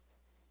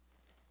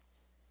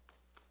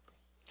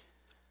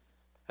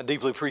I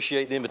deeply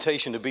appreciate the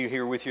invitation to be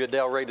here with you at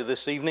Dalraida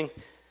this evening.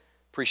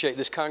 Appreciate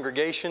this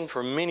congregation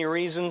for many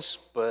reasons,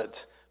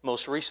 but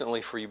most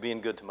recently for you being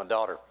good to my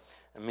daughter.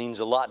 It means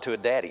a lot to a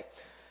daddy.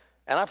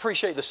 And I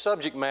appreciate the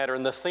subject matter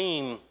and the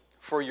theme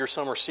for your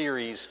summer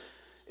series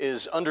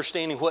is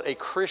understanding what a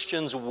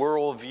Christian's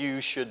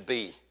worldview should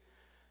be,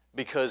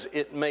 because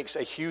it makes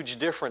a huge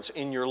difference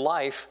in your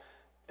life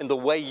in the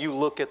way you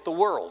look at the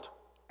world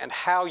and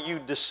how you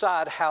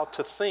decide how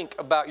to think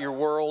about your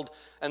world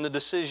and the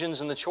decisions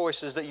and the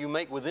choices that you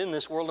make within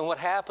this world and what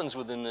happens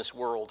within this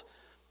world.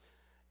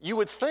 You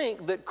would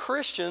think that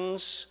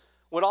Christians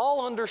would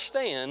all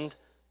understand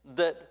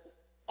that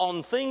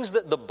on things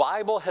that the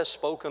Bible has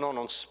spoken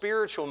on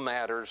spiritual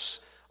matters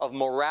of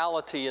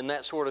morality and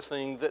that sort of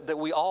thing, that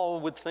we all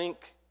would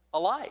think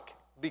alike.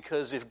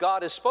 Because if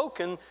God has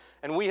spoken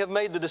and we have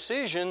made the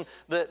decision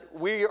that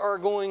we are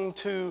going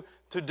to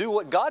do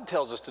what God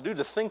tells us to do,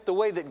 to think the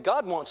way that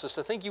God wants us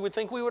to think, you would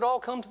think we would all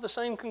come to the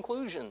same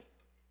conclusion.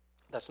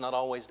 That's not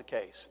always the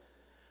case,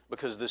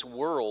 because this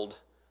world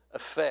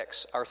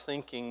affects our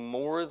thinking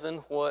more than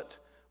what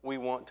we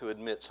want to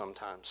admit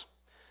sometimes.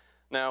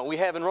 Now, we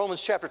have in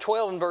Romans chapter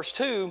 12 and verse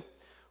 2,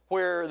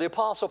 where the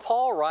Apostle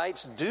Paul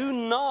writes, "Do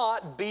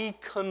not be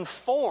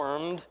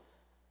conformed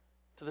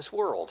to this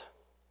world,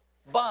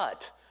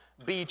 but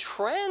be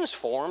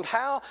transformed."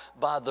 How?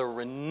 By the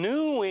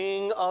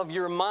renewing of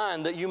your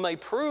mind, that you may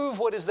prove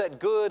what is that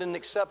good and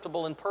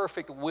acceptable and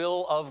perfect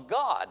will of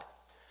God.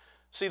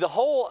 See,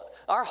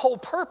 our whole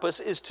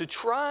purpose is to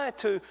try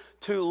to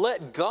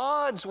let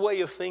God's way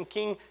of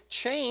thinking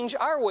change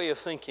our way of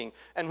thinking.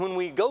 And when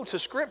we go to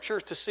Scripture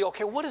to see,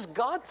 okay, what does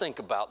God think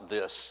about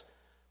this?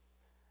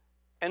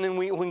 And then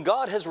when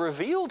God has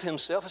revealed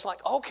Himself, it's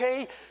like,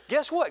 okay,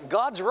 guess what?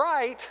 God's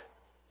right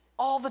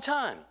all the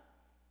time.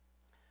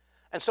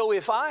 And so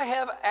if I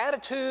have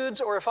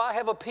attitudes or if I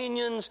have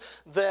opinions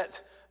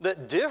that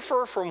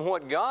differ from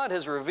what God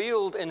has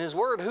revealed in His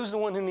Word, who's the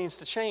one who needs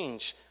to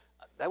change?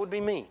 That would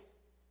be me.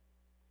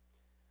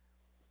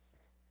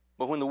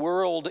 But when the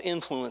world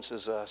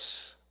influences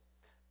us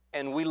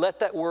and we let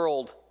that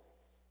world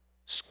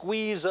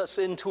squeeze us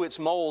into its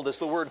mold, as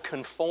the word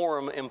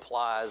conform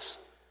implies,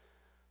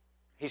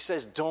 he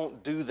says,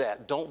 don't do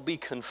that. Don't be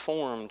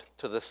conformed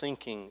to the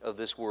thinking of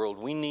this world.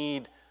 We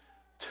need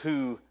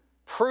to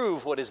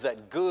prove what is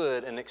that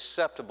good and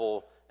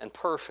acceptable and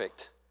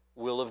perfect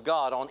will of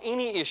God on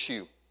any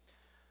issue.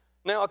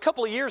 Now, a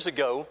couple of years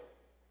ago,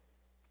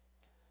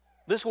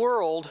 this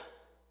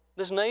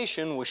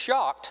nation was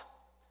shocked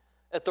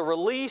at the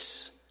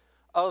release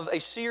of a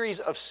series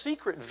of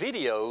secret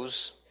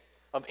videos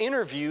of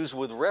interviews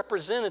with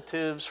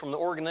representatives from the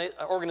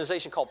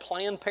organization called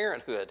Planned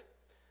Parenthood.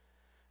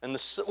 And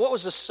what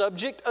was the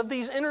subject of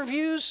these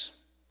interviews?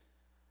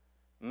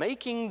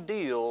 Making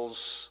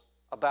deals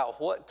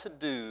about what to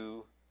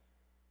do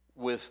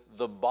with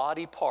the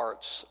body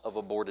parts of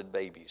aborted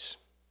babies.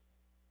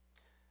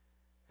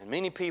 And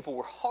many people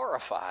were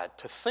horrified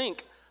to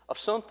think of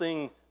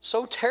something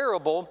so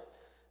terrible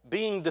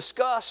being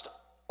discussed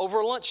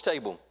over a lunch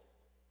table.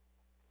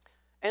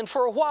 And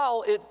for a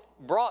while, it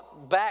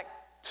brought back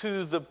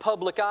to the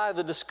public eye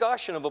the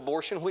discussion of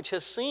abortion, which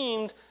has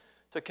seemed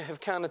to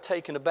have kind of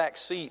taken a back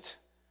seat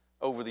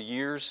over the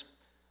years.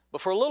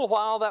 But for a little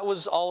while, that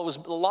was all. It was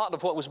a lot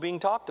of what was being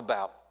talked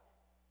about.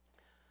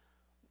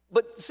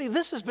 But see,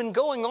 this has been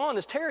going on,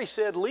 as Terry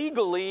said,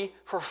 legally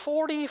for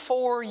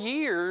 44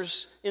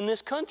 years in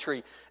this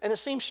country. And it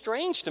seems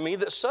strange to me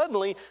that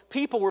suddenly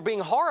people were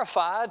being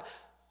horrified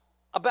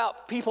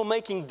about people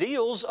making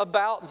deals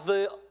about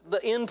the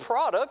end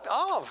product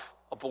of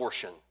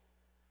abortion.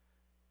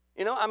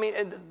 You know, I mean,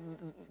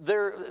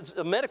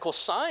 medical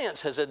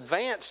science has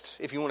advanced,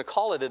 if you want to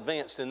call it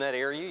advanced in that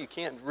area, you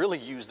can't really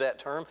use that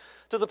term,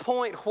 to the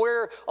point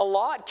where a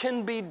lot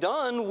can be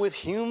done with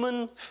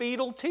human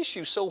fetal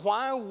tissue. So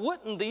why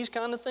wouldn't these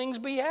kind of things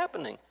be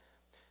happening?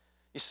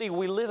 You see,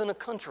 we live in a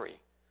country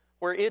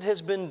where it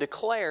has been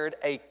declared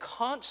a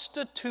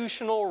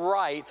constitutional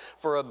right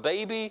for a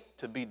baby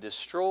to be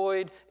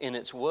destroyed in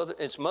its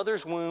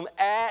mother's womb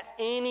at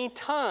any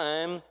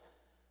time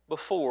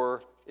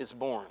before it's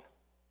born.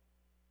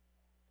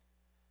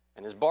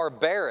 And as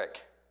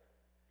barbaric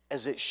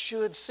as it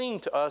should seem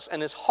to us,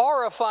 and as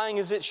horrifying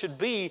as it should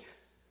be,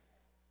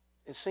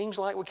 it seems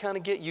like we kind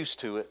of get used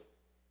to it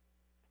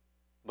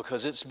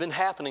because it's been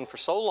happening for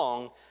so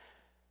long.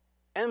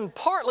 And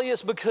partly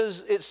it's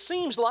because it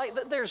seems like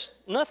that there's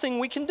nothing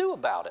we can do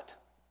about it.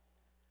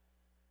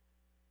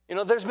 You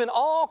know, there's been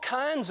all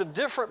kinds of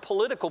different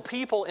political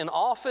people in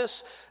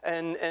office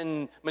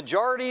and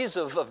majorities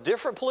of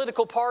different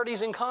political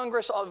parties in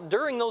Congress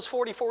during those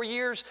 44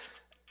 years,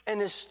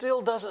 and it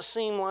still doesn't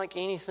seem like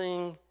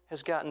anything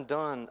has gotten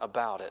done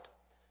about it.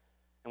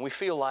 And we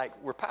feel like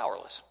we're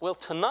powerless. Well,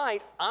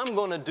 tonight, I'm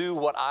going to do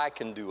what I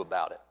can do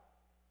about it.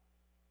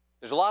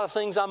 There's a lot of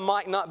things I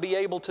might not be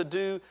able to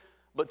do,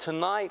 but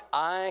tonight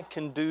I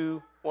can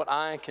do what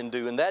I can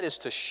do, and that is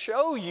to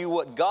show you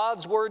what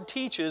God's Word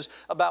teaches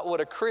about what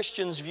a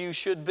Christian's view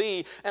should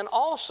be, and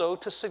also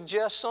to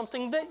suggest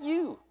something that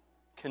you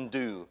can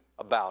do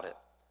about it.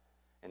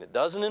 And it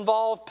doesn't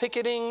involve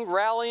picketing,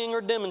 rallying,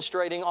 or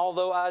demonstrating,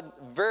 although I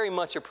very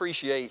much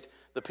appreciate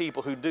the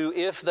people who do,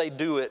 if they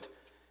do it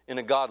in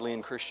a godly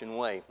and Christian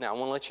way. Now, I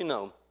want to let you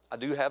know, I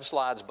do have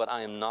slides, but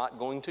I am not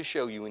going to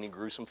show you any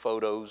gruesome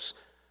photos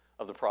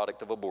of the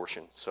product of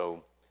abortion.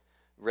 So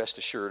rest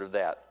assured of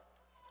that.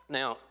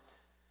 Now,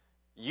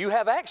 you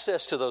have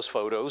access to those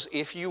photos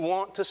if you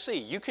want to see.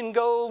 You can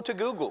go to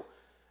Google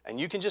and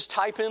you can just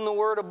type in the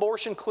word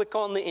abortion, click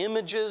on the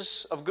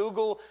images of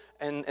Google,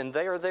 and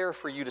they are there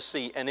for you to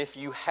see. And if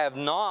you have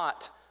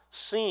not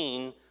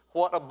seen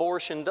what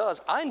abortion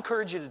does, I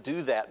encourage you to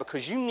do that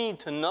because you need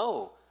to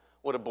know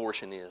what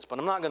abortion is. But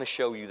I'm not going to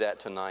show you that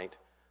tonight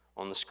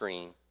on the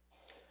screen.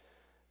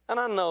 And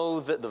I know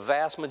that the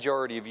vast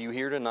majority of you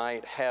here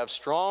tonight have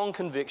strong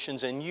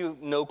convictions and you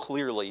know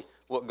clearly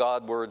what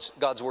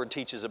God's Word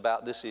teaches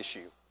about this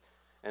issue.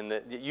 And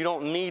that you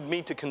don't need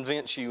me to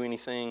convince you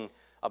anything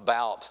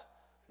about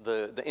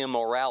the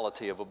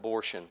immorality of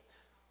abortion.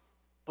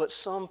 But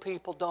some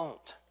people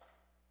don't.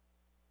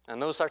 I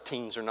notice our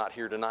teens are not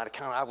here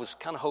tonight. I was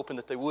kind of hoping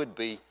that they would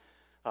be.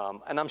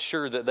 And I'm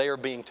sure that they are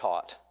being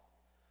taught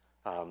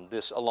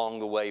this along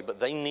the way. But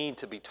they need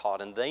to be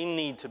taught and they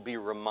need to be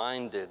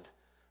reminded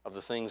of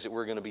the things that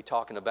we're going to be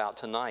talking about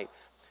tonight.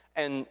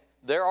 And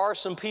there are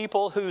some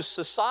people whose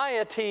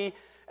society,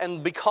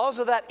 and because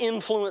of that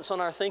influence on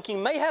our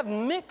thinking, may have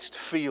mixed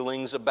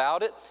feelings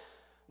about it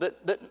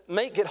that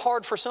make it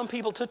hard for some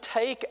people to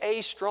take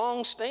a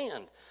strong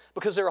stand.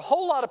 Because there are a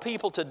whole lot of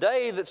people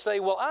today that say,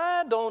 well,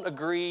 I don't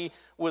agree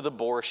with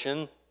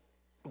abortion,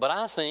 but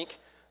I think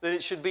that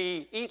it should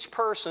be each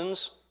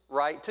person's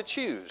right to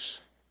choose.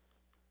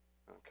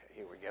 Okay,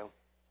 here we go.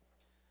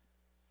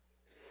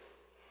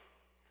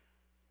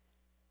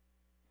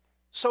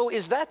 So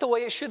is that the way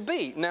it should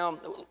be? Now,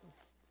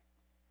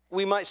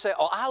 we might say,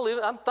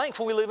 I'm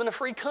thankful we live in a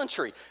free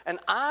country, and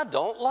I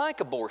don't like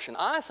abortion.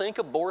 I think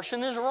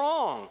abortion is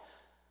wrong.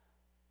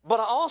 But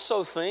I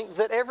also think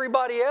that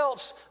everybody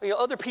else,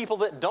 other people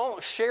that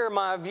don't share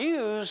my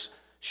views,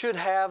 should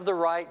have the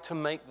right to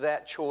make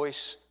that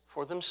choice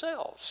for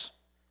themselves.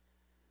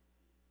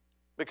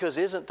 Because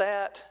isn't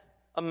that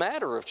a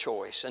matter of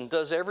choice? And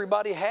does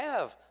everybody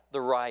have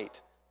the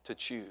right to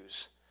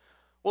choose?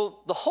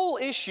 Well, the whole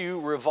issue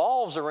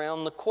revolves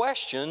around the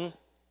question.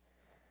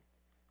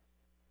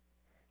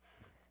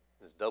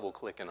 It's double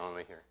clicking on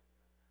me here.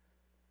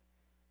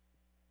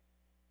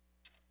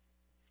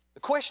 The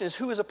question is,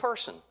 who is a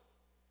person?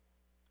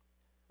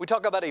 We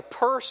talk about a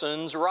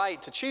person's right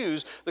to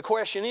choose. The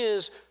question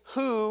is,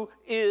 who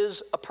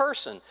is a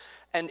person?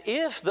 And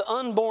if the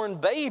unborn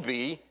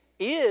baby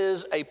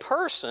is a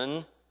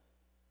person,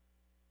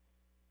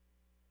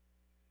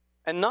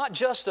 and not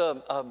just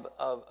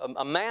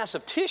a mass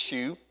of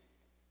tissue,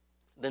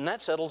 then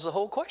that settles the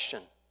whole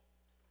question.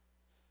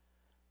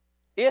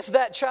 If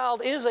that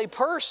child is a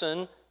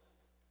person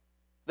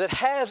that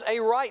has a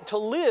right to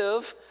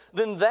live,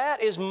 then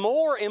that is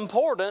more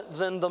important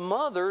than the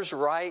mother's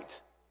right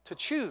to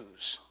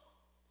choose.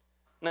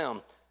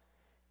 Now,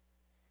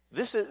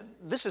 this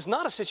is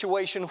not a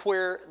situation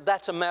where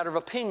that's a matter of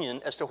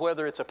opinion as to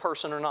whether it's a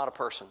person or not a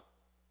person.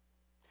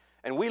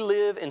 And we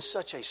live in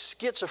such a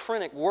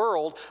schizophrenic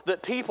world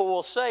that people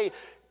will say,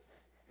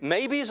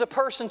 maybe he's a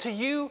person to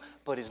you,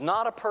 but he's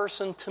not a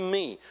person to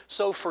me.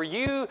 So for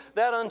you,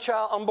 that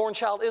unborn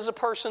child is a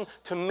person.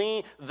 To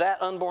me,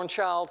 that unborn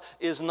child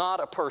is not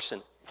a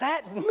person.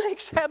 That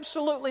makes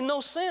absolutely no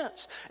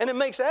sense. And it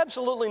makes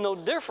absolutely no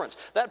difference.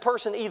 That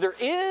person either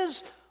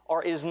is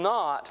or is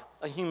not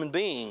a human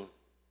being.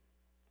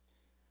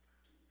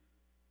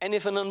 And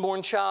if an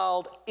unborn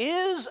child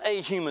is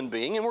a human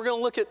being, and we're going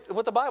to look at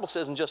what the Bible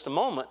says in just a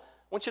moment,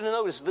 I want you to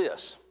notice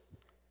this.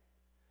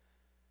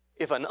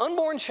 If an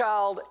unborn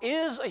child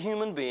is a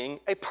human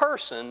being, a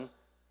person,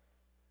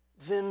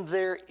 then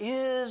there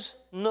is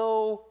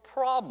no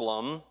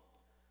problem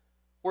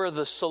where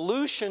the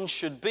solution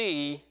should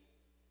be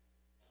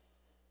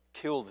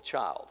kill the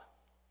child.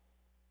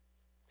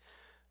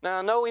 Now,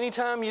 I know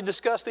anytime you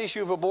discuss the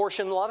issue of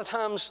abortion, a lot of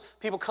times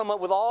people come up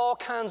with all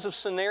kinds of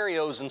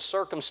scenarios and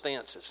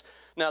circumstances.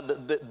 Now,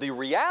 the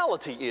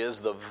reality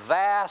is the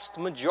vast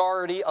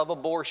majority of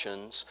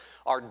abortions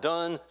are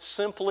done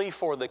simply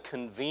for the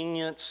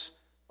convenience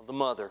of the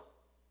mother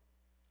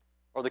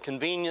or the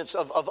convenience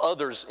of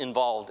others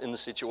involved in the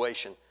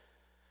situation.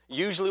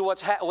 Usually what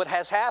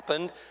has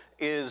happened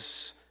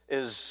is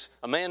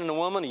a man and a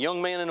woman, a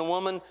young man and a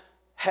woman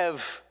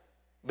have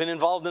been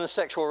involved in a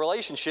sexual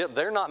relationship.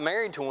 They're not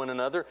married to one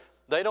another.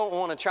 They don't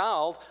want a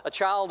child. A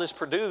child is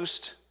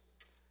produced,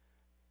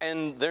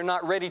 and they're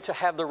not ready to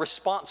have the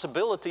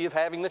responsibility of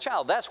having the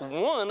child. That's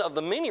one of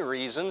the many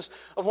reasons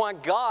of why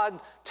God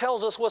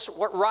tells us what's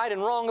right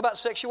and wrong about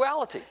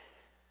sexuality.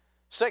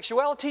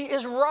 Sexuality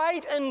is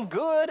right and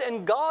good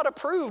and God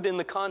approved in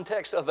the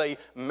context of a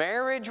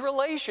marriage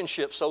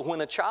relationship. So when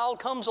a child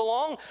comes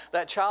along,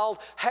 that child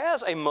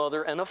has a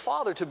mother and a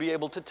father to be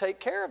able to take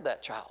care of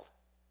that child.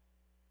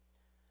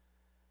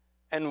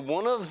 And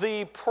one of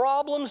the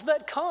problems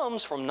that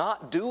comes from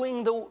not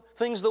doing the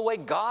things the way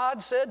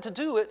God said to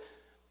do it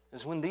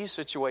is when these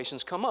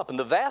situations come up. And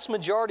the vast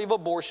majority of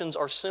abortions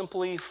are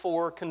simply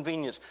for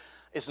convenience.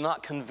 It's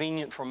not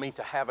convenient for me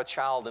to have a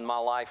child in my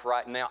life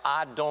right now.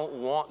 I don't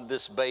want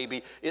this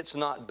baby. It's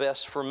not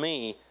best for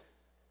me.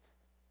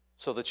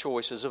 So the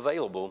choice is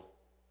available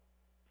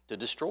to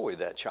destroy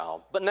that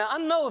child. But now I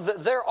know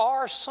that there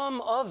are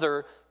some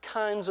other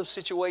kinds of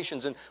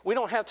situations, and we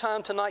don't have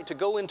time tonight to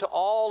go into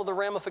all of the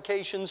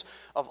ramifications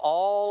of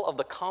all of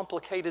the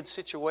complicated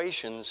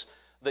situations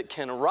that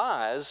can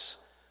arise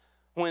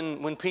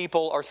when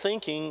people are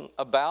thinking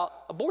about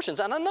abortions.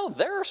 And I know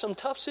there are some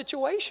tough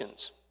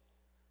situations.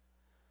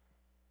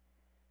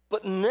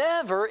 But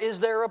never is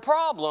there a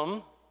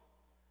problem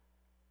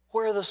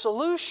where the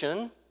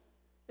solution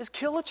is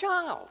kill a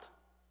child.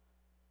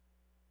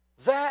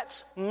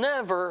 That's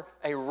never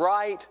a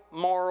right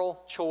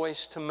moral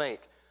choice to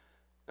make.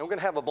 Now we're going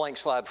to have a blank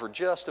slide for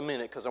just a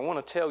minute because I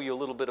want to tell you a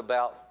little bit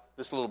about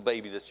this little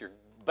baby that you're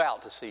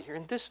about to see here.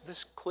 And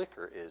this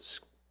clicker is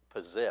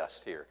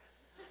possessed here.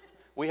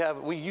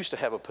 We used to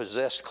have a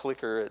possessed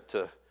clicker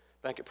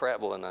back at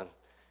Prattville, and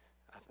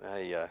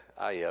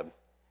I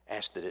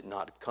asked that it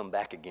not come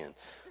back again.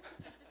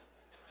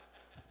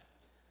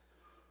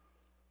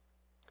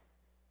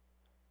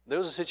 There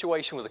was a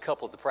situation with a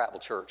couple at the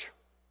Prattville church.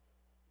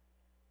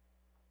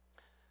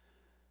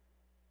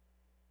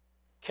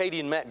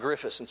 Katie and Matt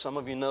Griffiths, and some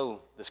of you know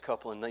this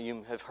couple and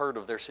you have heard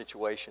of their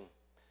situation.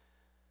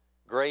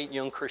 Great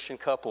young Christian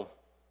couple.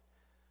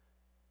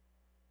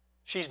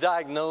 She's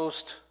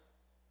diagnosed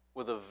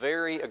with a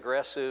very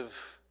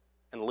aggressive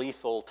and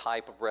lethal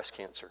type of breast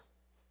cancer.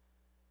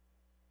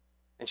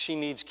 And she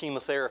needs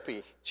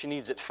chemotherapy. She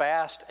needs it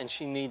fast, and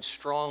she needs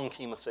strong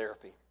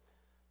chemotherapy.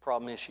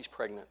 Problem is, she's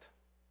pregnant.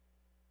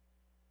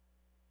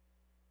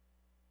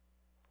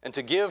 And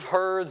to give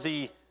her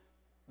the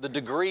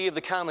degree of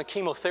the kind of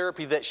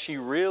chemotherapy that she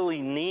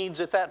really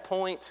needs at that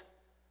point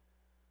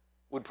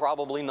would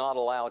probably not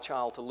allow a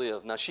child to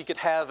live. Now, she could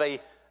have a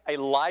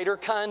lighter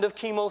kind of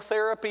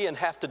chemotherapy and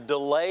have to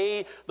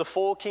delay the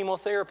full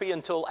chemotherapy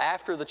until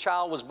after the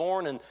child was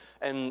born,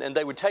 and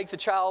they would take the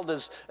child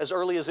as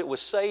early as it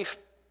was safe.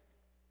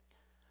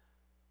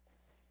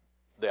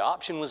 The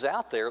option was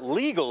out there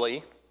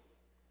legally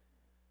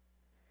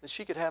that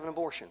she could have an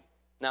abortion.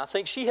 Now, I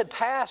think she had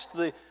passed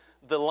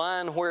the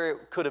line where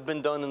it could have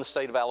been done in the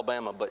state of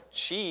Alabama, but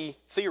she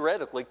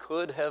theoretically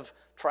could have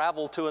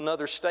traveled to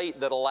another state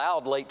that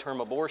allowed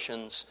late-term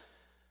abortions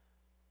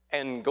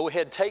and go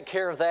ahead, take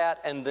care of that,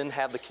 and then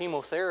have the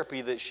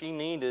chemotherapy that she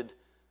needed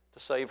to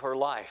save her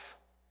life.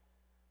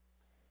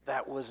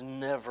 That was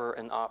never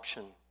an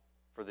option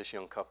for this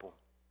young couple.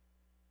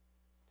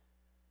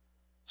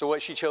 So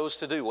what she chose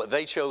to do, what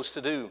they chose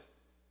to do,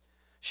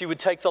 she would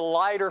take the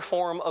lighter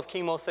form of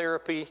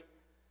chemotherapy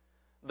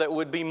that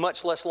would be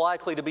much less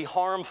likely to be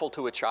harmful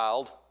to a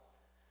child,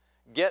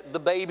 get the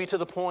baby to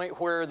the point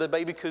where the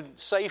baby could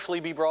safely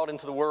be brought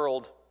into the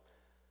world,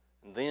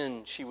 and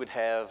then she would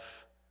have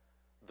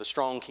the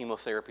strong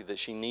chemotherapy that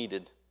she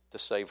needed to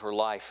save her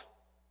life.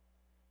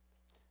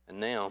 And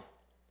now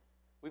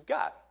we've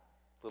got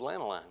little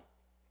Annaline.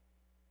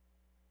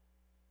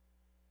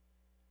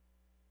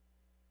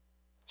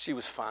 She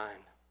was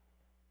fine.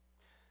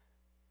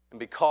 And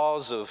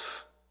because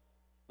of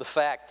the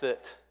fact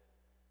that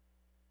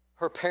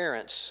her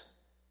parents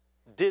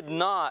did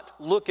not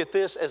look at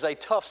this as a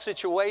tough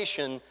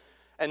situation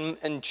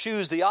and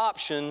choose the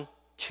option,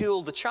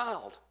 kill the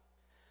child.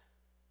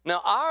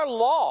 Now, our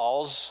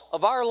laws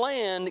of our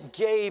land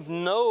gave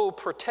no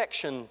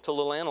protection to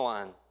little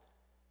Annaline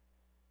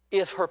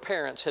if her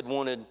parents had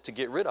wanted to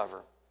get rid of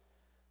her.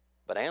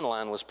 But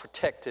Annaline was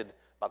protected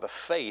by the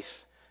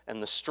faith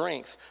and the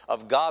strength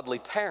of godly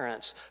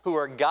parents who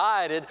are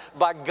guided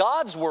by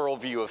God's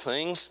worldview of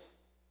things,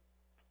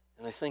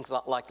 and they think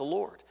like the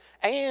Lord.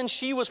 And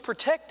she was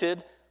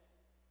protected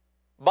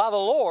by the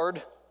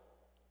Lord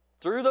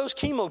through those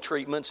chemo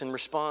treatments in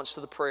response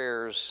to the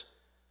prayers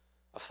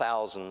of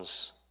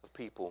thousands of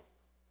people.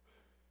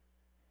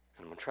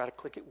 And I'm going to try to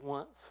click it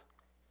once.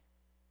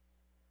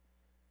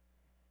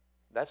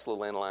 That's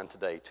little Annaline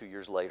today, 2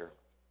 years later.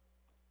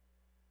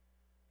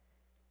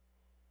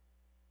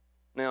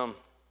 Now,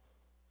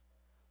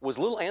 was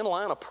little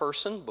Annaline a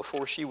person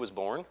before she was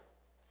born?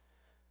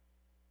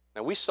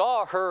 Now, we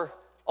saw her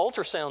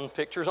ultrasound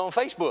pictures on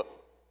Facebook.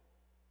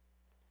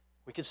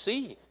 We could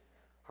see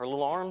her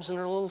little arms and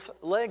her little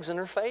legs and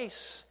her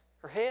face,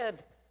 her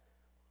head.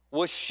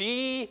 Was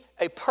she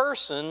a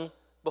person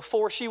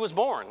before she was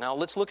born? Now,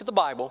 let's look at the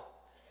Bible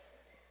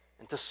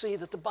and to see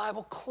that the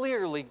Bible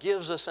clearly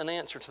gives us an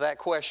answer to that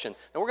question.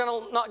 Now, we're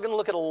not going to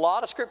look at a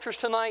lot of scriptures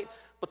tonight,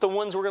 but the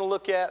ones we're going to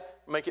look at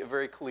make it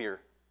very clear.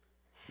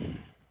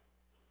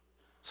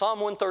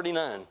 Psalm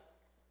 139,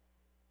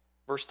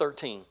 verse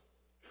 13.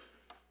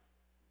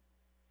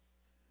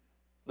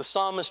 The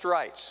psalmist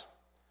writes,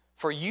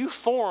 "For you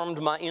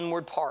formed my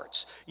inward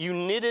parts. You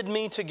knitted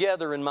me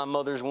together in my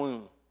mother's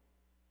womb.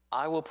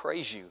 I will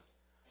praise you,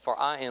 for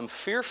I am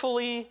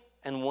fearfully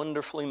and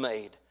wonderfully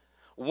made.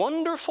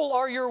 Wonderful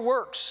are your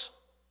works.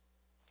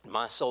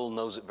 My soul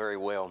knows it very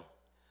well.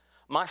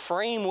 My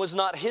frame was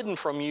not hidden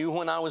from you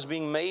when I was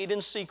being made in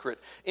secret,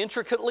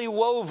 intricately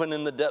woven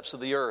in the depths of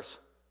the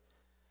earth.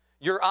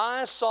 Your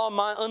eyes saw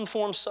my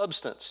unformed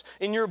substance.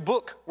 In your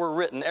book were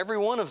written, every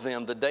one of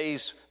them, the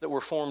days that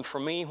were formed for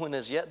me, when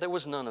as yet there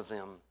was none of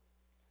them.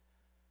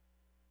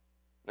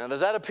 Now, does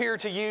that appear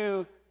to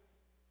you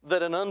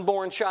that an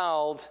unborn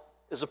child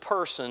is a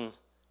person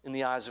in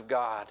the eyes of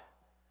God?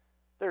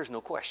 There's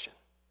no question.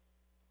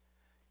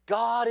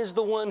 God is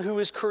the one who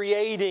is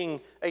creating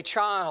a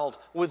child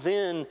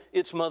within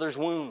its mother's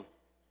womb.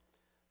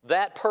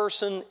 That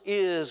person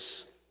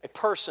is a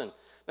person.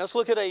 Now let's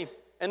look at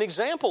an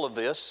example of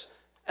this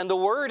and the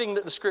wording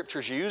that the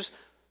Scriptures use.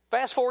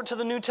 Fast forward to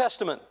the New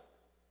Testament.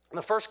 And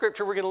the first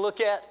scripture we're going to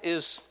look at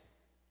is,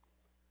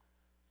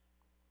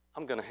 I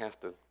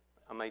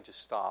may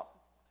just stop.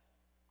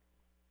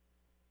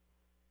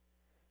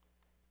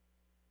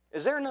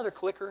 Is there another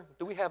clicker?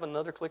 Do we have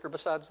another clicker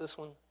besides this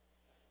one?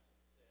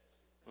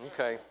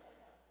 Okay.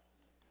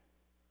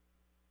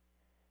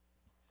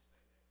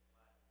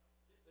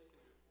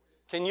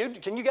 Can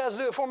you guys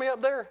do it for me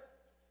up there?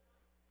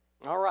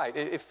 All right.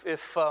 If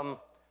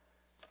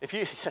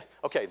you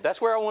okay,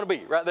 that's where I want to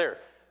be, right there.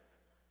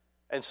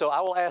 And so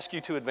I will ask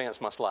you to advance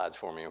my slides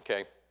for me,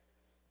 okay?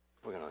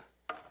 We're gonna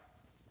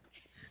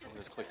throw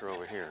this clicker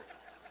over here.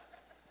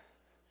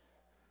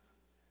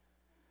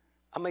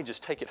 I may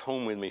just take it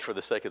home with me for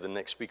the sake of the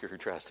next speaker who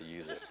tries to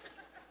use it.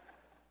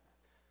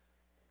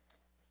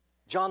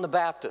 John the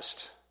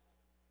Baptist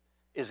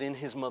is in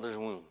his mother's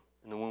womb,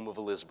 in the womb of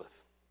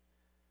Elizabeth.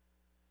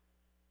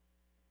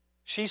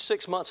 She's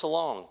 6 months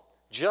along.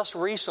 Just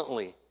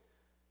recently,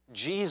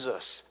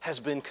 Jesus has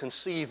been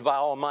conceived by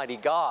Almighty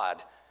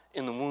God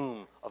in the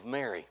womb of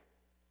Mary.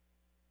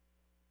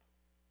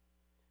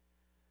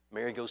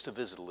 Mary goes to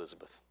visit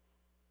Elizabeth.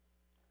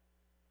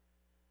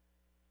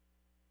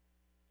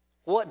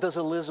 What does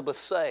Elizabeth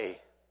say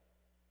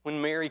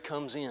when Mary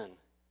comes in?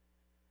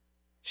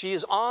 She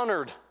is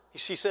honored.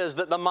 She says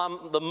that the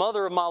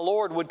mother of my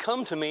Lord would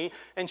come to me.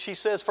 And she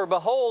says, for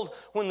behold,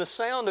 when the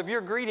sound of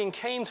your greeting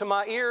came to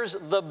my ears,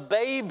 the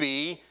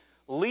baby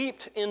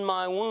leaped in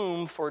my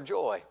womb for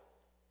joy.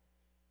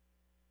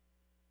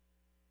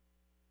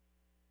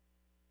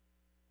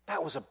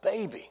 That was a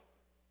baby.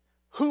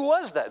 Who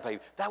was that baby?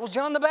 That was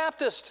John the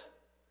Baptist.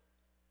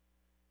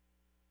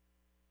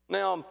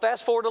 Now,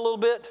 fast forward a little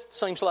bit,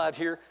 same slide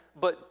here,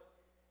 but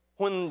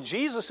when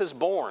Jesus is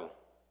born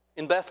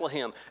in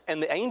Bethlehem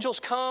and the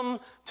angels come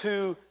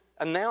to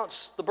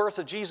announce the birth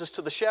of Jesus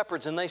to the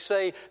shepherds, and they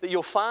say that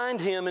you'll find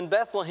him in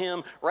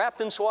Bethlehem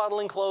wrapped in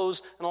swaddling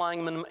clothes and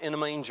lying in a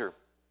manger.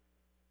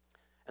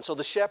 And so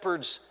the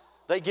shepherds,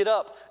 they get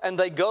up and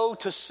they go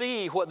to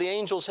see what the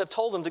angels have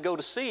told them to go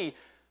to see.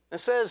 It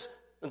says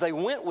they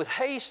went with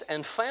haste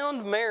and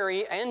found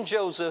Mary and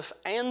Joseph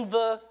and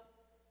the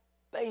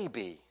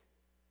baby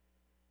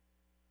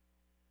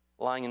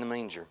lying in the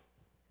manger.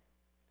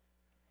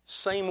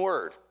 Same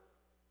word.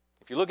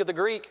 If you look at the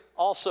Greek,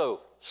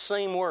 also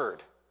same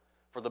word.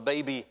 For the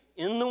baby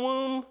in the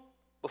womb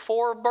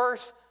before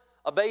birth,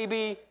 a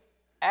baby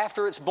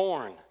after it's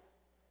born.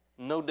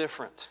 No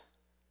different.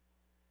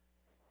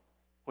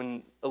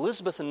 When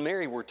Elizabeth and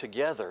Mary were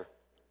together,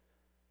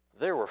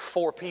 there were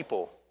 4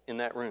 people in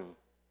that room.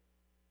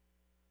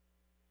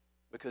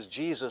 Because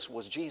Jesus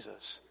was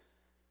Jesus.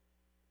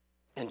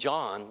 And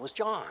John was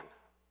John.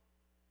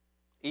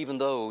 Even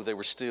though they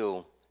were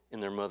still in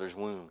their mother's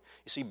womb.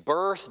 You see,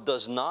 birth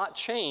does not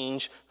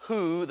change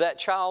who that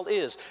child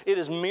is. It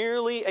is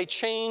merely a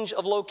change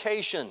of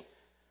location.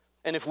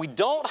 And if we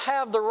don't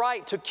have the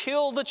right to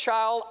kill the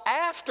child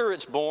after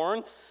it's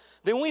born,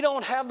 then we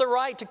don't have the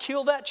right to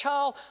kill that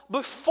child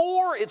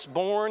before it's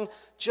born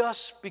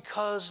just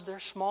because they're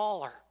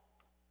smaller.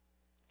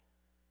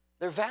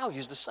 Their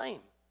value's the same.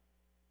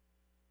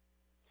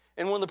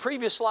 And one of the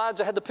previous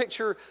slides, I had the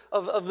picture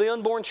of the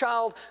unborn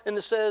child, and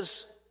it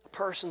says, a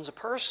person's a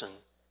person,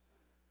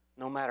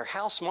 no matter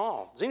how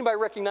small. Does anybody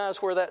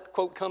recognize where that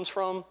quote comes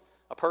from?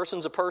 A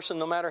person's a person,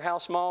 no matter how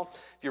small.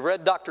 If you've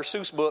read Dr.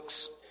 Seuss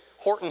books,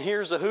 Horton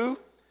Hears a Who.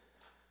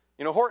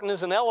 You know, Horton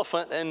is an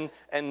elephant,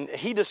 and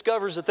he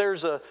discovers that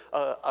there's a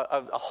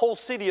whole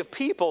city of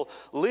people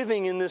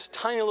living in this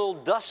tiny little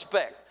dust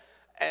speck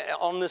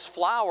on this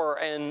flower,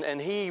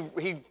 and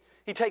he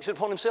takes it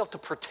upon himself to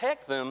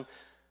protect them,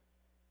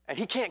 and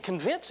he can't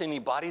convince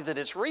anybody that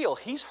it's real.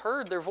 He's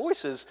heard their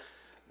voices,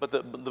 but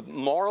the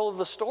moral of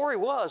the story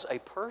was a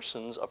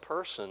person's a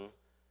person,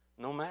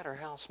 no matter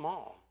how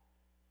small.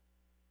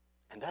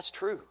 And that's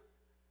true.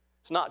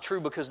 It's not true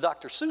because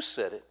Dr. Seuss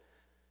said it.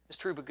 It's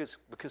true because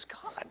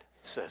God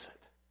says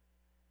it.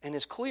 And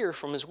it's clear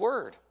from His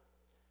Word.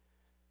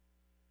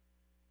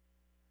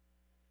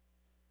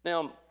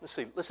 Now, let's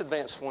see. Let's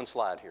advance one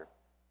slide here.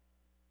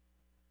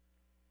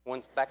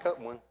 One, back up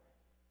one.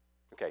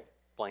 Okay,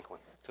 blank one.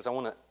 Because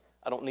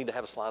I don't need to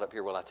have a slide up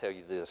here while I tell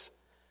you this.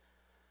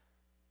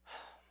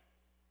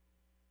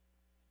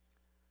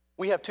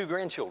 We have 2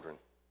 grandchildren.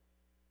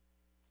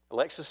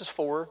 Alexis is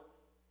 4,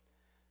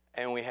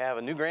 and we have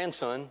a new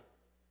grandson,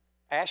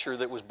 Asher,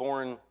 that was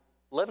born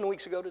 11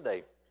 weeks ago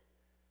today.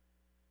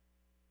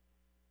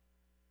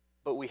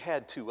 But we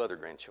had 2 other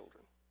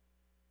grandchildren.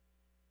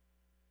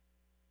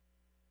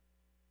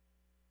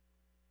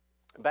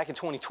 Back in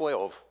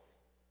 2012,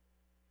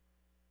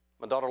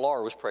 my daughter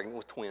Laura was pregnant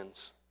with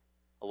twins,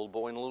 a little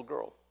boy and a little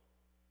girl.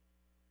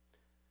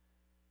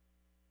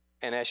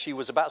 And as she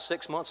was about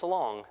 6 months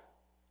along,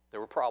 there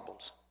were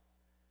problems.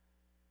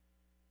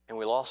 And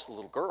we lost the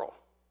little girl.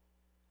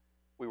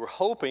 We were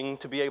hoping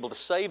to be able to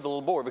save the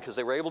little boy because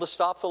they were able to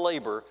stop the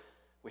labor.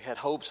 We had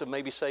hopes of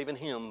maybe saving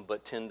him,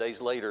 but 10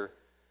 days later,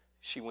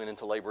 she went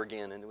into labor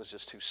again, and it was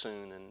just too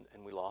soon,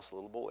 and we lost the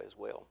little boy as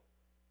well.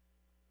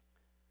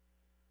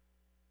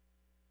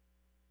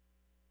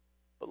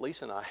 But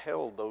Lisa and I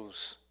held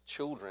those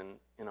children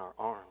in our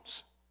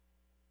arms,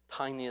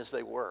 tiny as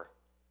they were.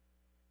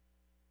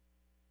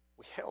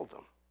 We held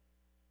them.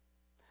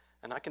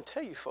 And I can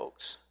tell you,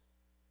 folks,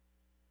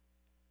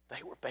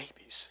 they were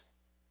babies.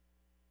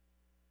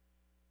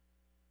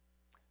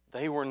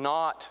 They were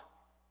not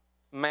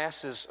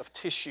masses of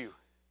tissue.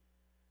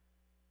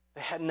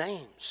 They had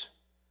names.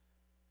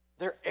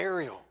 They're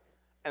Ariel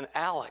and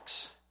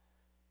Alex.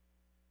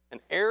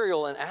 And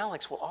Ariel and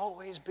Alex will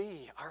always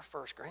be our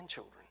first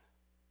grandchildren.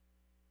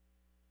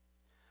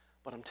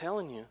 But I'm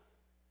telling you,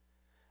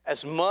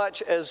 as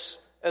much as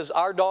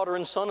our daughter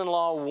and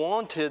son-in-law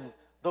wanted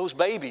those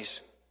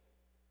babies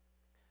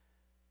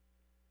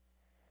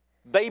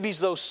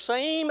those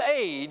same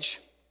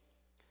age,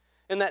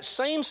 in that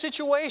same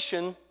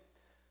situation,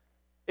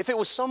 if it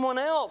was someone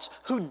else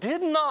who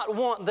did not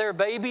want their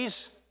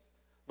babies,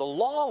 the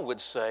law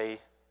would say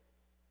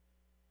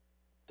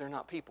they're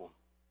not people.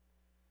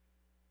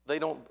 They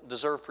don't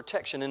deserve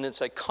protection, and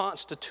it's a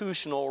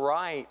constitutional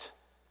right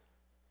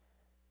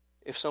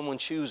if someone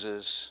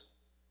chooses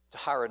to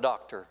hire a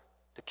doctor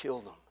to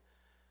kill them.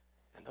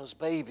 And those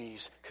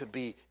babies could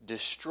be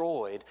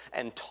destroyed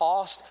and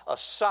tossed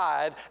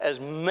aside as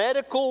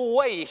medical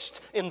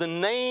waste in the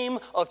name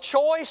of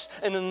choice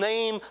and the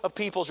name of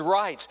people's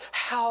rights.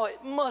 How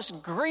it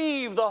must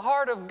grieve the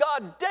heart of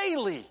God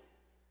daily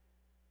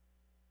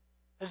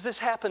as this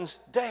happens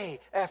day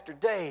after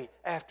day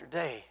after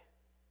day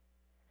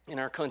in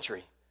our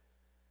country.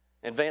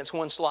 Advance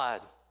one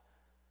slide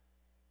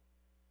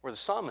where the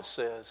psalmist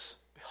says,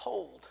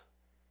 "Behold,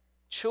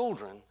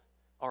 children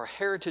are a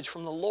heritage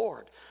from the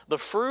Lord. The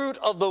fruit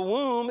of the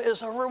womb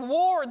is a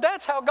reward."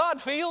 That's how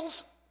God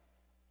feels.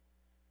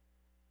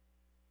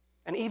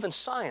 And even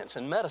science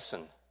and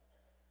medicine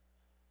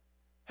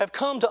have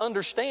come to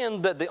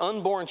understand that the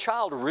unborn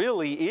child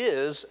really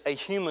is a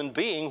human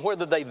being,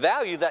 whether they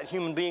value that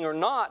human being or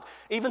not.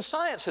 Even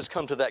science has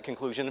come to that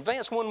conclusion.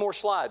 Advance one more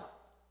slide.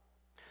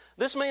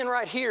 This man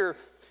right here,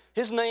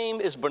 his name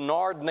is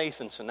Bernard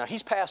Nathanson. Now,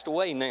 he's passed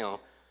away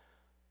now.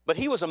 But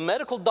he was a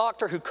medical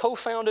doctor who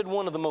co-founded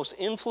one of the most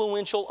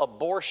influential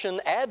abortion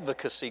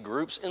advocacy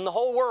groups in the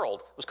whole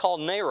world. It was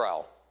called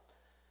NARAL.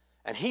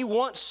 And he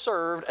once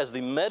served as the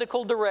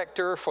medical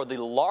director for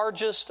the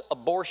largest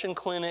abortion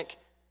clinic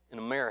in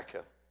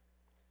America.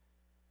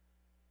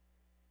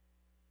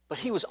 But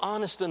he was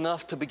honest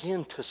enough to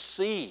begin to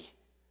see,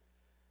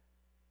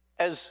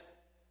 as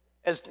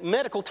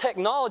medical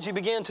technology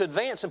began to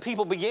advance and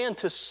people began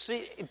to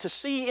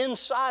see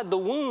inside the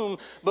womb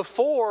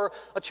before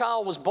a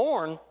child was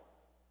born,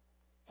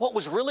 what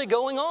was really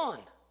going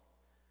on.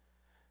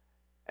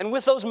 And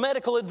with those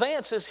medical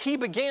advances, he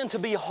began to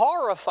be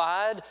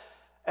horrified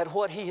at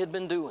what he had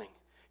been doing.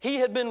 He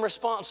had been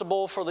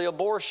responsible for the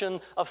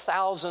abortion of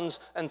thousands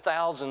and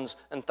thousands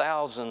and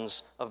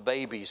thousands of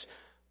babies.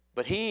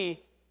 But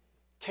he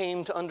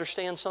came to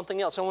understand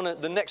something else.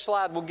 The next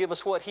slide will give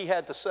us what he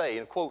had to say,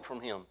 a quote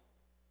from him.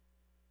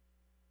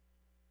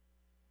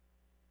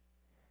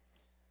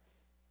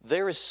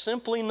 "There is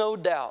simply no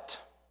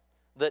doubt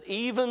that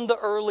even the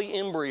early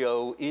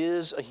embryo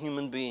is a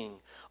human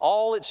being.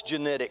 All its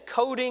genetic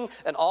coding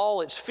and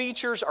all its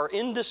features are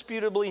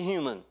indisputably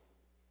human.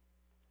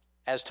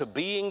 As to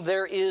being,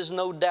 there is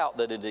no doubt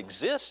that it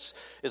exists,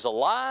 is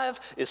alive,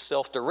 is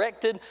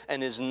self-directed,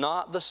 and is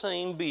not the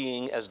same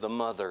being as the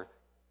mother,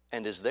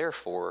 and is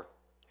therefore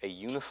a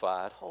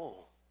unified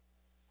whole."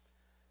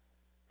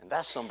 And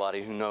that's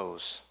somebody who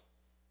knows.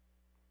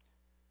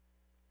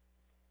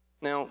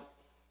 Now,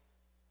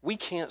 we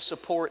can't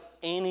support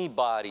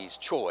anybody's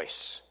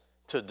choice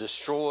to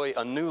destroy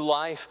a new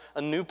life,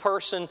 a new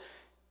person,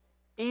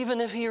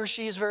 even if he or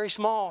she is very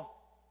small,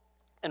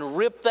 and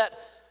rip that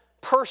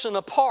person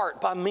apart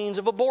by means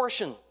of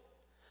abortion.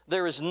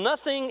 There is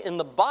nothing in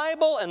the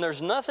Bible and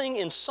there's nothing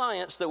in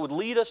science that would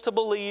lead us to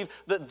believe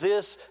that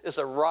this is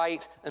a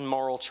right and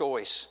moral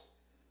choice.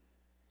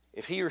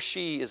 If he or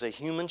she is a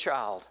human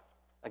child,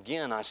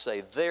 again I say,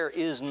 there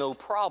is no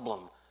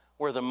problem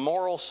where the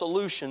moral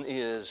solution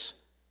is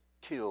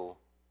kill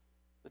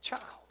the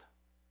child.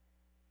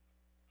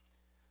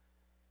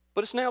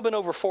 But it's now been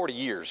over 40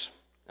 years,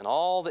 and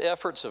all the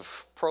efforts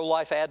of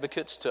pro-life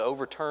advocates to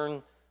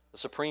overturn the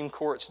Supreme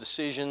Court's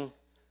decision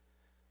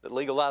that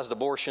legalized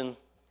abortion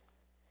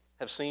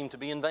have seemed to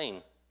be in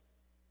vain.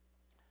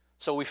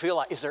 So we feel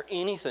like, is there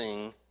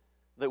anything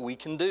that we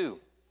can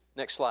do?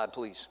 Next slide,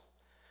 please.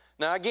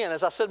 Now again,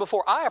 as I said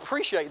before, I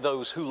appreciate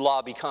those who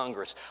lobby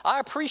Congress.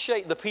 I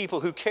appreciate the people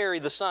who carry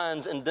the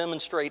signs and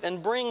demonstrate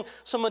and bring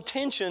some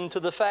attention to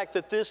the fact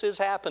that this is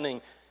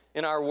happening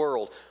in our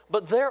world.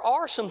 But there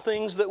are some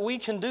things that we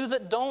can do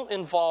that don't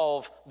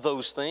involve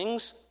those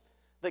things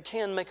that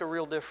can make a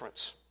real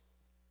difference.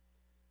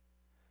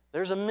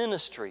 There's a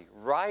ministry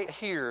right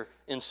here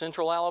in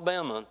Central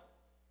Alabama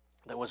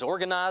that was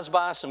organized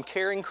by some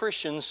caring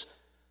Christians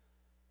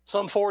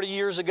some 40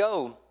 years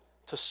ago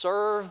to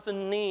serve the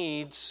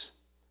needs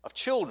of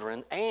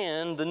children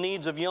and the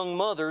needs of young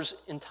mothers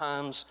in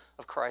times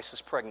of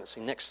crisis pregnancy.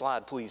 Next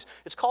slide, please.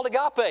 It's called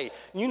Agape.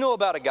 You know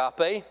about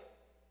Agape.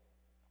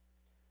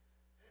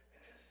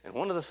 And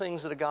one of the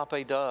things that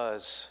Agape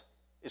does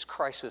is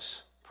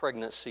crisis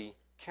pregnancy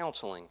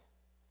counseling.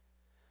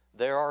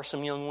 There are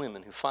some young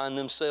women who find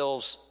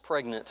themselves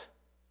pregnant,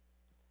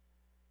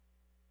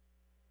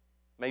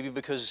 maybe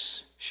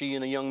because she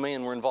and a young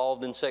man were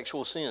involved in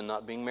sexual sin,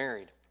 not being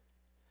married.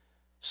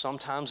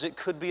 Sometimes it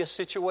could be a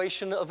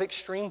situation of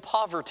extreme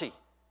poverty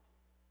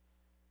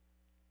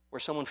where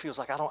someone feels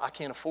like, I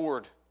can't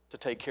afford to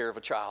take care of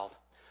a child.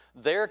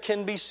 There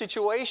can be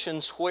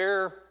situations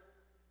where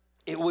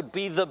it would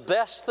be the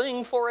best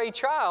thing for a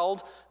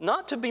child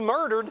not to be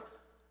murdered,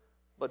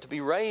 but to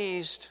be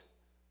raised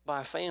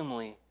by a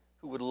family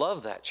who would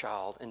love that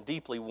child and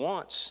deeply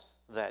wants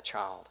that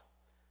child.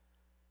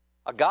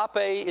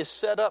 Agape is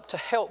set up to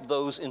help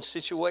those in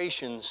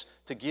situations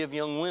to give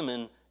young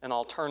women an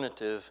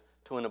alternative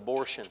to an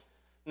abortion.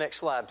 Next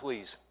slide,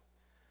 please.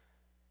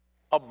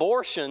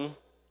 Abortion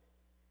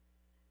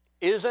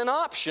is an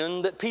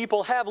option that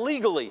people have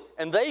legally,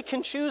 and they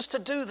can choose to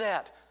do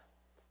that.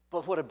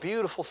 But what a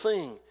beautiful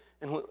thing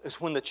is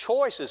when the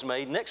choice is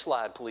made, next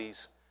slide,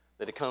 please,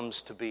 that it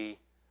comes to be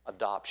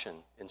adoption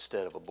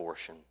instead of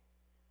abortion.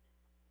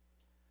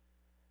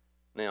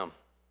 Now,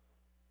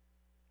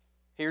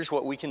 here's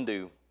what we can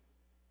do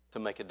to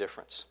make a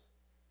difference.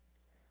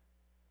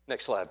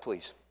 Next slide,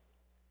 please.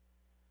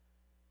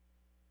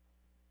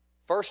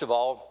 First of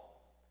all,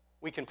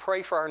 we can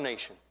pray for our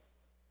nation.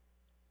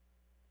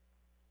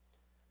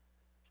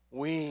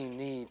 We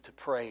need to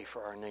pray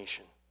for our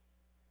nation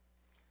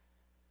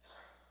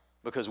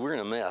because we're in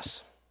a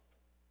mess.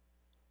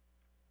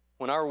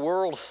 When our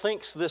world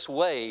thinks this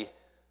way,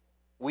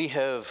 we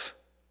have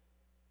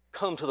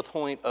come to the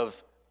point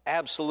of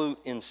absolute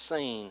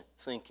insane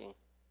thinking.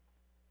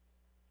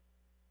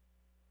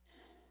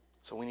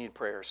 So we need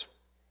prayers.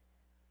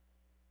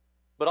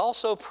 But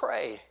also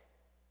pray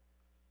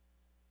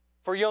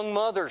for young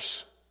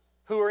mothers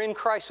who are in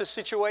crisis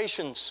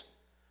situations,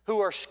 who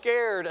are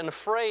scared and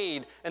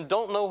afraid and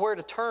don't know where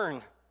to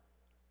turn.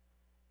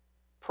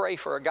 Pray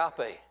for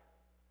Agape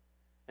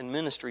and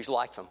ministries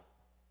like them.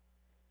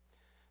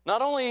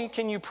 Not only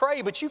can you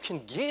pray, but you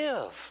can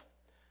give.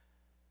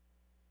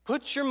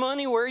 Put your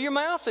money where your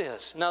mouth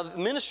is. Now,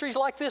 ministries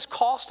like this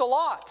cost a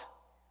lot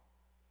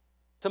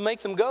to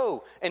make them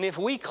go. And if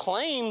we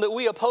claim that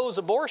we oppose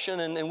abortion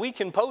and we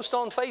can post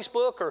on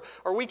Facebook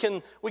or we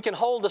can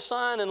hold a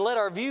sign and let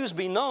our views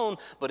be known,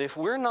 but if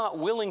we're not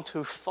willing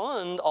to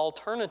fund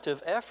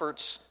alternative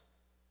efforts,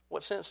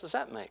 what sense does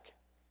that make?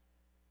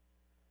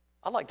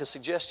 I'd like to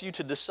suggest you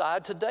to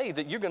decide today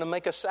that you're going to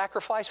make a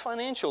sacrifice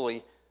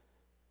financially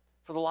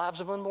for the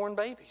lives of unborn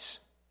babies.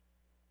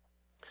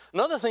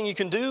 Another thing you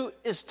can do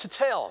is to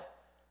tell.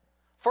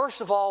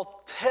 First of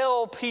all,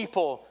 tell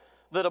people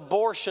that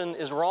abortion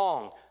is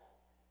wrong.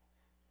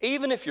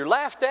 Even if you're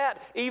laughed at,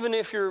 even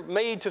if you're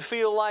made to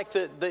feel like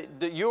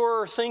that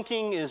your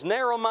thinking is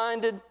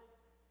narrow-minded,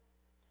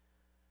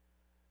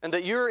 and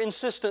that your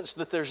insistence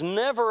that there's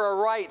never a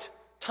right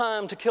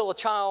time to kill a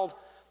child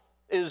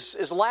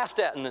is laughed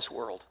at in this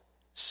world,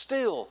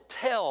 still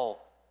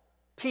tell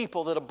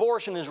people that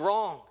abortion is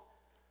wrong.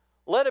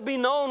 Let it be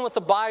known what the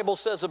Bible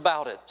says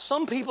about it.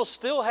 Some people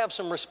still have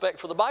some respect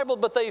for the Bible,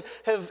 but they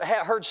have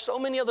heard so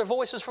many other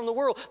voices from the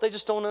world, they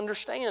just don't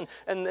understand,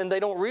 and they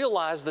don't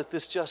realize that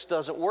this just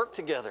doesn't work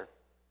together.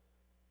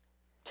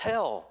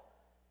 Tell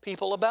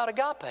people about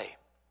Agape.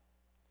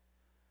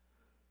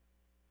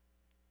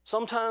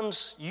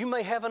 Sometimes you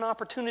may have an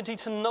opportunity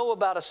to know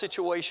about a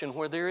situation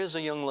where there is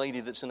a young lady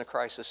that's in a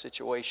crisis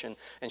situation,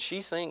 and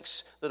she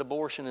thinks that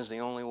abortion is the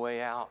only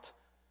way out.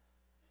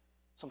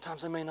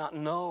 Sometimes they may not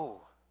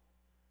know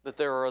that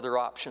there are other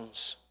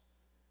options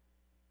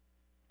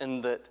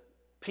and that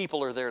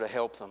people are there to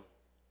help them.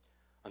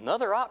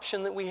 Another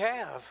option that we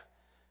have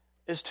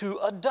is to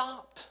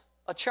adopt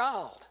a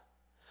child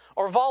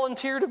or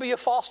volunteer to be a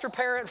foster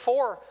parent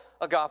for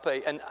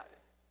Agape. And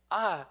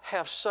I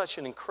have such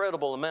an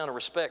incredible amount of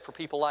respect for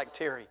people like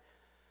Terry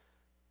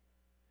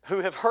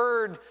who have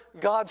heard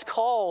God's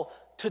call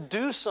to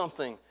do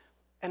something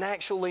and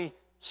actually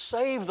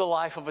save the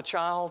life of a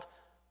child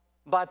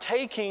by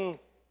taking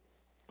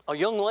a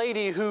young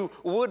lady who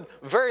would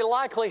very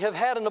likely have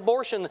had an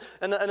abortion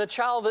and a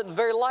child that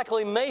very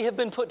likely may have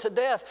been put to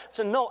death.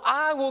 So no,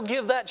 I will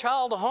give that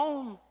child a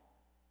home.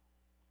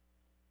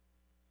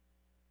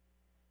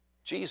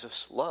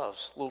 Jesus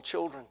loves little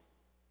children.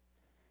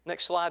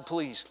 Next slide,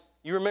 please.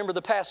 You remember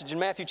the passage in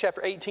Matthew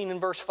chapter 18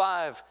 and verse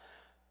 5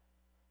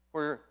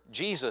 where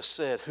Jesus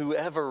said,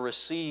 "Whoever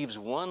receives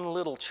one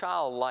little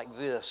child like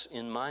this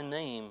in my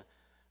name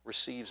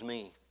receives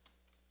me."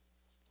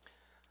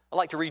 I'd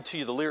like to read to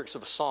you the lyrics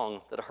of a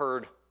song that I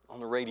heard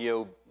on the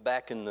radio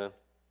back in the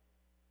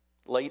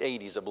late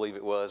 80s, I believe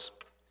it was.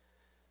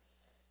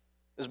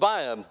 It was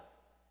by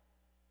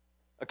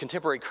a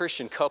contemporary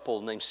Christian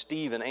couple named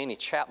Steve and Annie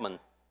Chapman.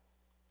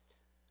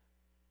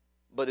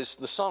 But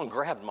the song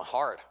grabbed my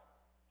heart.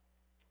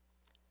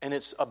 And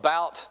it's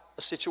about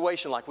a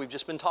situation like we've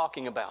just been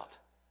talking about.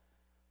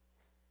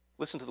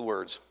 Listen to the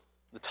words.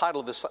 The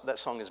title of that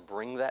song is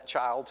 "Bring That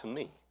Child to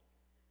Me."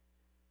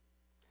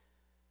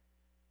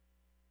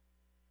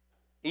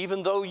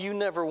 Even though you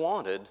never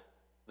wanted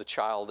the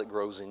child that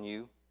grows in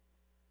you,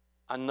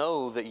 I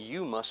know that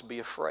you must be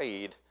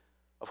afraid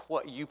of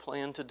what you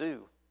plan to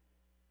do.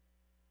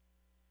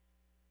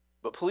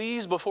 But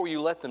please, before you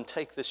let them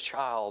take this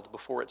child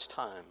before it's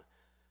time,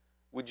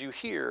 would you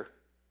hear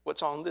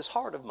what's on this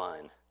heart of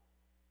mine?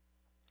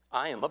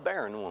 I am a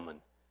barren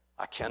woman.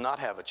 I cannot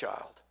have a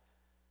child.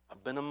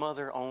 I've been a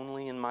mother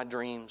only in my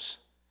dreams.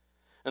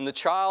 And the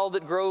child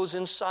that grows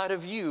inside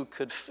of you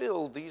could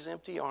fill these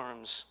empty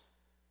arms.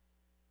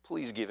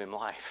 Please give him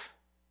life.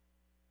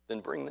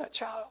 Then bring that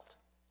child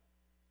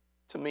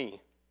to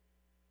me.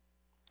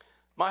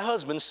 My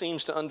husband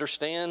seems to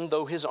understand,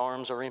 though his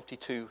arms are empty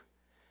too.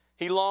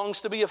 He longs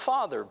to be a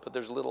father, but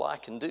there's little I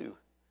can do.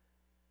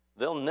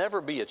 There'll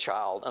never be a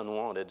child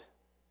unwanted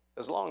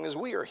as long as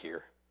we are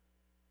here.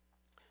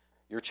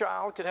 Your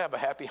child could have a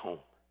happy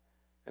home,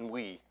 and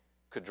we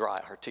could dry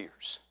our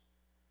tears.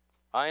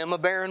 I am a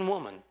barren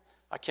woman.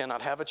 I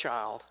cannot have a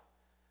child.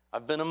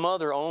 I've been a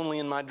mother only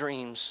in my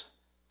dreams,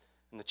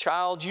 and the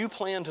child you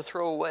plan to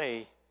throw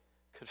away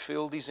could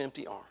fill these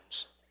empty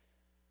arms.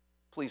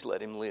 Please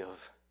let him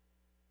live.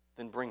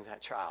 Then bring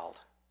that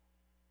child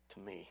to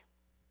me.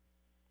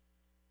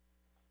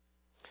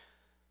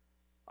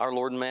 Our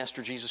Lord and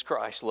Master Jesus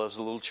Christ loves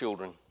the little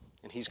children,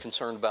 and he's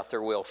concerned about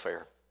their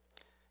welfare.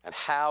 And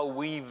how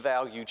we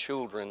value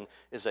children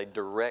is a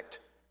direct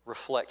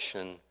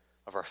reflection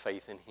of our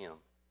faith in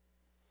him.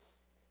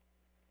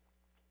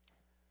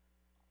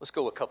 Let's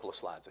go a couple of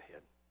slides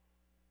ahead.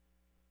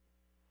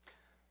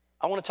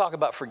 I want to talk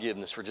about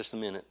forgiveness for just a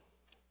minute,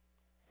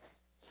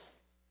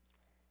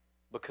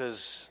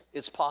 because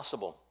it's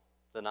possible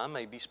that I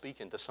may be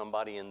speaking to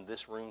somebody in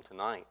this room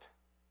tonight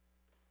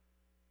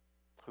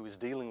who is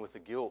dealing with the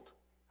guilt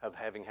of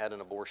having had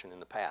an abortion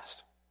in the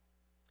past.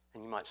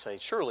 And you might say,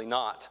 surely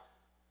not.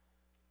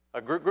 A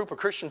group of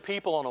Christian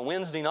people on a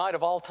Wednesday night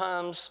of all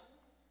times,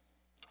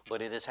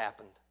 but it has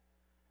happened,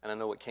 and I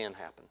know it can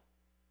happen.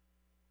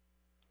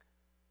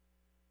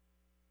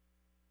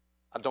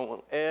 I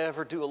don't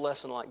ever do a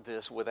lesson like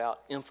this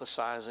without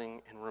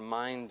emphasizing and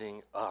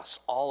reminding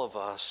us, all of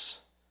us,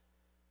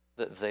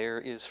 that there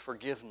is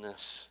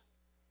forgiveness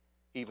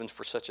even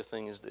for such a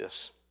thing as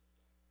this.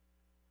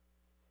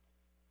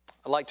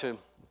 First of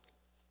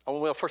all, I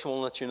want to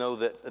let you know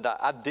that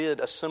I did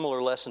a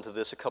similar lesson to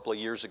this a couple of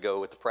years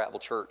ago at the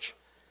Prattville Church.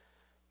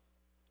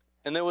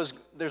 And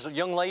there's a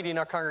young lady in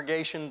our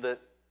congregation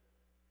that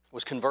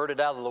was converted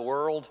out of the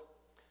world,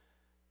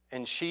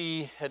 and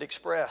she had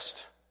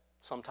expressed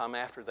sometime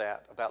after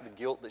that about the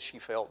guilt that she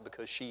felt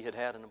because she had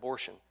had an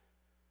abortion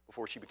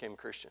before she became a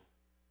Christian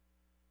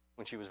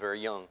when she was very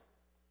young.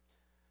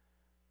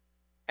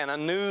 And I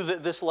knew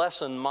that this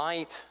lesson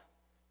might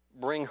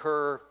bring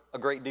her a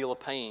great deal of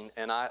pain,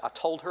 and I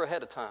told her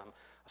ahead of time.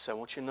 I said, I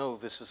want you to know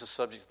this is the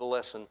subject of the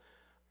lesson.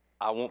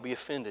 I won't be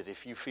offended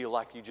if you feel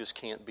like you just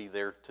can't be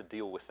there to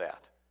deal with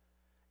that.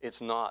 It's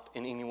not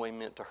in any way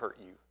meant to hurt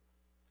you.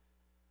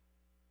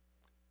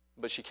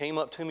 But she came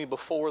up to me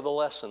before the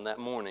lesson that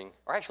morning,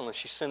 or actually no,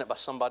 she sent it by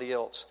somebody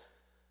else,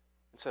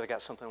 and said, I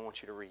got something I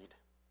want you to read.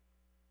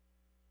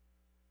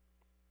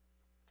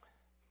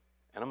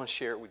 And I'm going to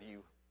share it with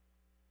you,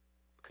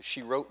 because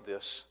she wrote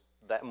this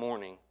that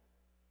morning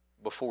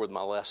before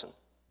my lesson.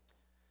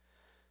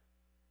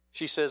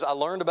 She says, I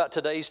learned about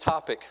today's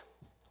topic,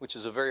 which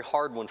is a very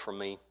hard one for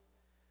me.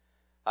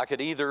 I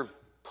could either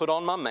put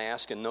on my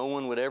mask and no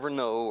one would ever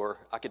know, or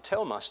I could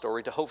tell my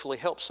story to hopefully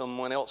help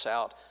someone else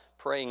out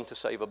praying to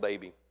save a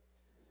baby.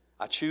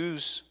 I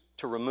choose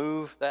to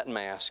remove that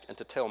mask and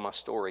to tell my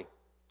story.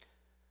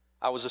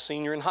 I was a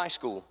senior in high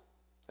school.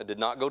 I did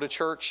not go to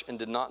church and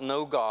did not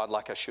know God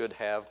like I should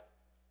have,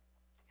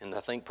 and I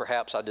think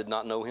perhaps I did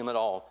not know him at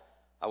all.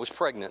 I was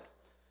pregnant.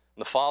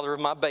 The father of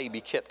my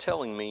baby kept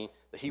telling me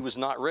that he was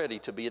not ready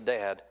to be a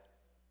dad.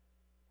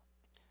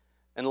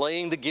 And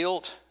laying the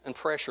guilt and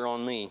pressure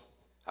on me,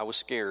 I was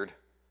scared.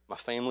 My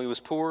family was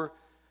poor,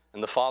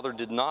 and the father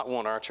did not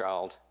want our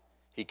child.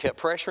 He kept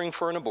pressuring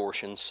for an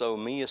abortion, so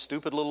me, a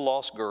stupid little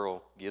lost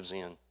girl, gives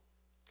in.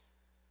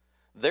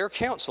 Their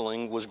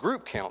counseling was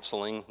group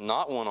counseling,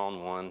 not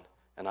one-on-one,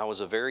 and I was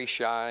a very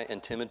shy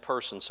and timid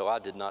person, so I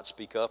did not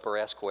speak up or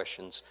ask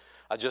questions.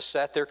 I just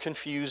sat there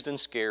confused and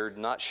scared,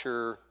 not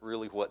sure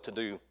really what to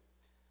do.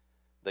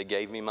 They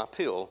gave me my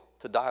pill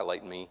to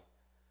dilate me.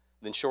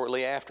 Then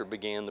shortly after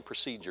began the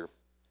procedure.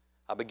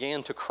 I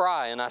began to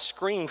cry and I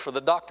screamed for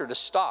the doctor to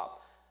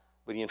stop,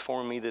 but he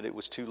informed me that it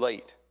was too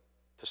late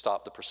to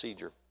stop the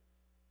procedure.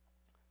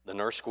 The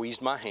nurse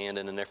squeezed my hand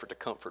in an effort to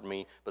comfort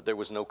me, but there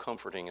was no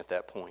comforting at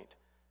that point.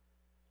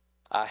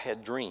 I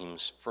had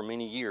dreams for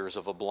many years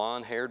of a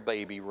blonde-haired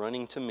baby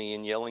running to me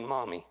and yelling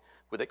 "Mommy"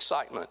 with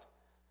excitement,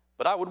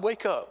 but I would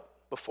wake up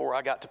before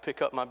I got to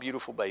pick up my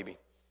beautiful baby.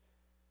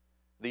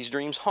 These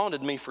dreams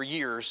haunted me for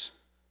years,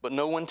 but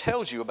no one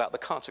tells you about the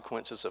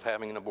consequences of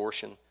having an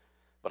abortion.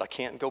 But I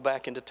can't go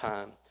back into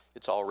time.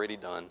 It's already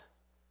done.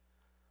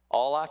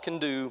 All I can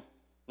do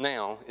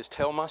now is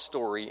tell my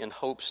story in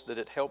hopes that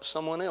it helps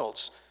someone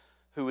else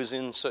who is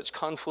in such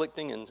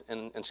conflicting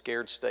and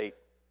scared state.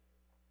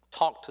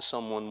 Talk to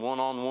someone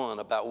one-on-one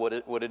about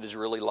what it is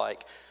really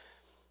like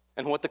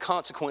and what the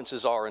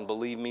consequences are. And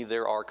believe me,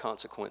 there are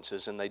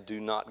consequences, and they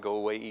do not go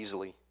away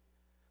easily.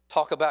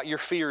 Talk about your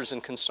fears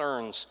and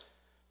concerns,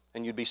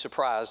 and you'd be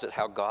surprised at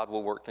how God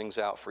will work things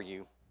out for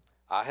you.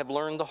 I have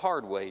learned the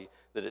hard way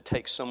that it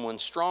takes someone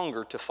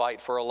stronger to fight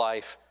for a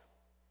life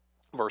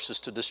versus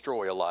to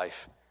destroy a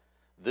life.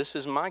 This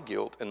is my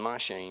guilt and my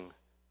shame.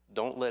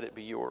 Don't let it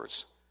be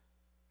yours.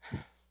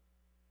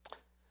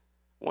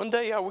 One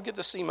day I will get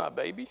to see my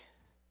baby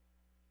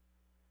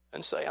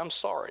and say, I'm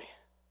sorry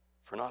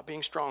for not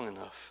being strong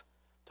enough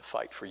to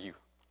fight for you.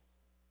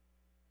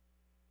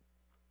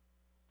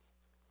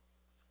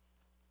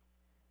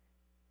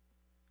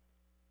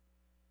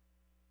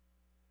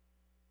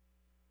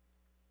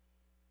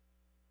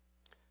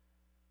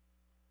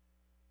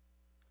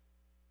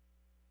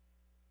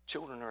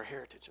 Children are a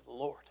heritage of the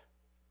Lord.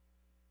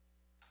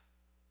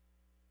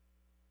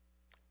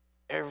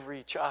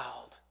 Every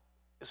child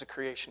is a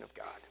creation of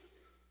God.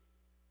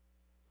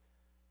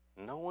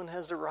 No one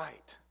has the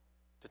right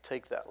to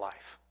take that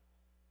life.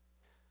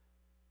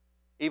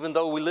 Even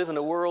though we live in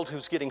a world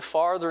who's getting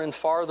farther and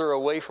farther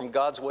away from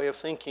God's way of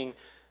thinking,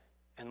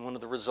 and one of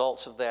the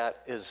results of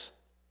that is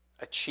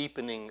a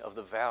cheapening of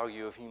the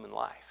value of human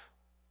life.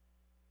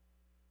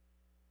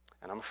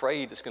 And I'm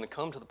afraid it's going to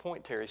come to the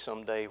point, Terry,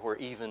 someday where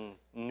even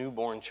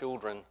newborn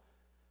children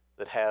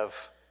that have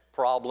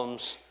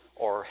problems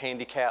or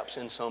handicaps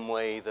in some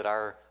way that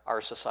our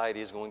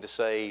society is going to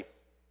say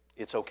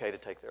it's okay to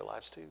take their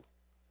lives too.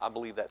 I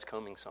believe that's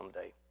coming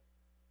someday.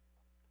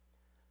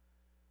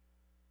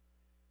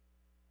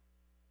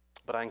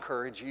 But I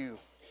encourage you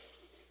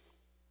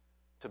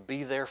to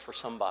be there for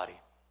somebody.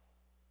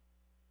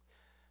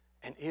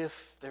 And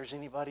if there's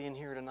anybody in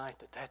here tonight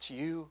that's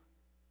you,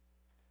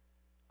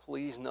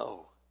 please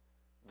know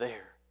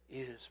there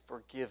is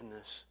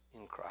forgiveness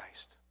in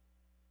Christ.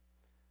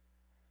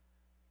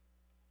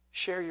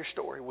 Share your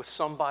story with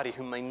somebody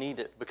who may need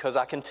it, because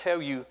I can tell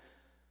you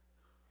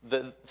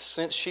that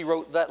since she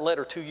wrote that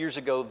letter 2 years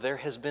ago, there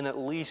has been at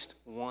least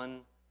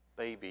one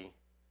baby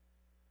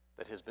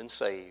that has been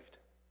saved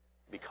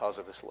because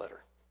of this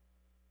letter.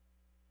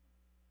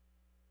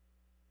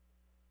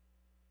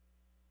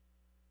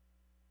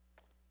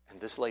 And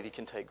this lady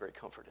can take great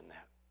comfort in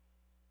that.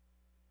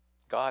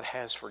 God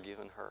has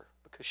forgiven her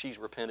because she's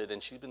repented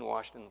and she's been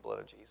washed in the blood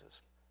of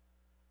Jesus.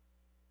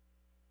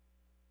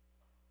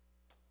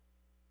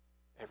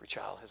 Every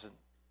child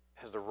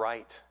has the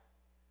right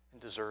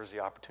and deserves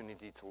the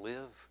opportunity to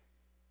live.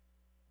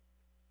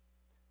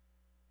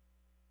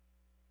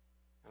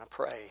 And I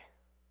pray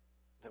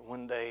that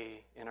one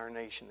day in our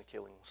nation the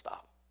killing will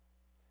stop.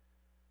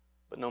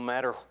 But no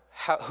matter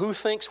who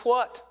thinks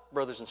what,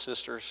 brothers and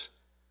sisters,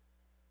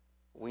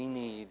 we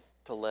need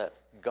to let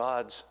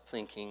God's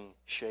thinking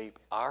shape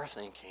our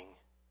thinking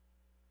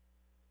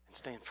and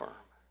stand firm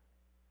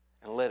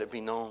and let it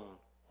be known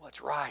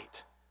what's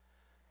right.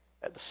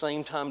 At the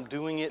same time,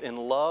 doing it in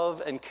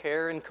love and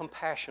care and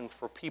compassion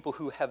for people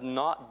who have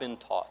not been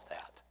taught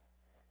that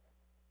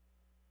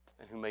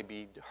and who may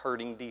be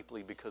hurting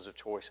deeply because of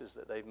choices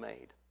that they've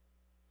made.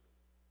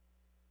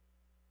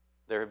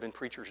 There have been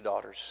preachers'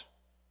 daughters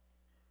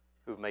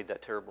who have made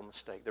that terrible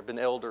mistake. There have been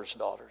elders'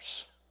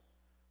 daughters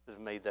that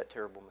have made that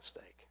terrible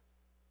mistake.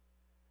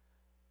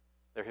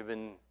 There have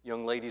been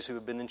young ladies who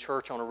have been in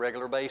church on a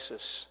regular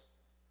basis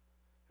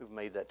who've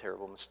made that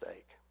terrible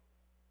mistake.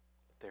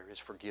 But there is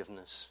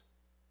forgiveness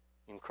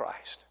in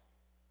Christ.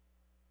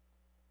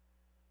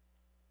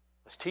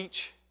 Let's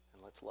teach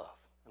and let's love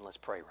and let's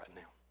pray right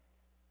now.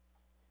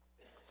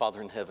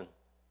 Father in heaven,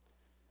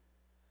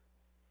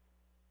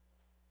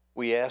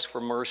 we ask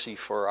for mercy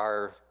for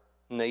our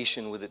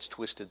nation with its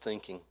twisted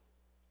thinking,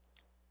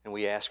 and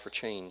we ask for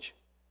change.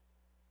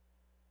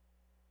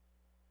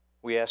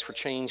 We ask for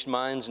changed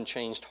minds and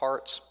changed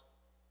hearts.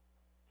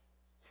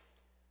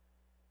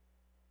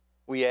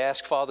 We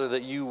ask, Father,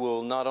 that you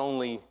will not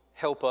only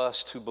help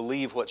us to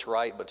believe what's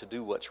right, but to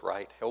do what's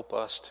right. Help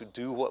us to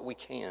do what we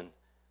can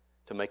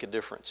to make a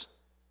difference.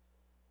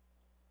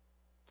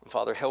 And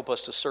Father, help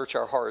us to search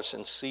our hearts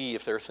and see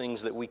if there are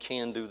things that we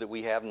can do that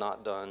we have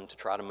not done to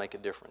try to make a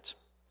difference.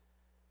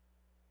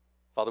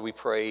 Father, we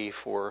pray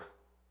for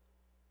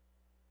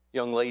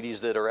young ladies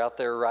that are out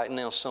there right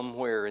now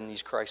somewhere in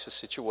these crisis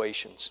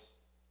situations.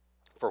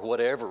 For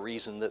whatever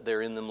reason that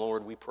they're in them,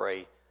 Lord, we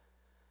pray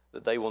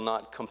that they will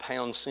not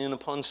compound sin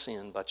upon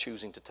sin by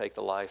choosing to take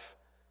the life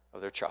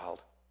of their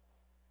child.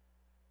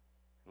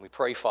 And we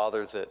pray,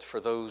 Father, that for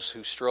those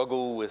who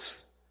struggle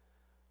with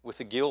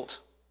the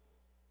guilt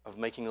of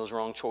making those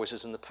wrong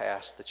choices in the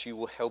past, that you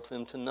will help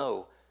them to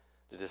know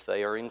that if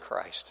they are in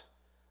Christ,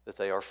 that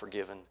they are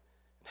forgiven,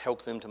 and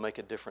help them to make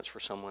a difference for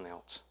someone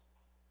else.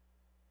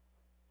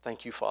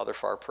 Thank you, Father,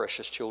 for our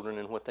precious children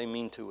and what they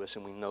mean to us,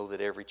 and we know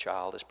that every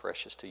child is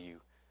precious to you.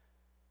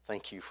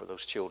 Thank you for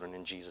those children.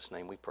 In Jesus'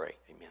 name we pray.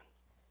 Amen.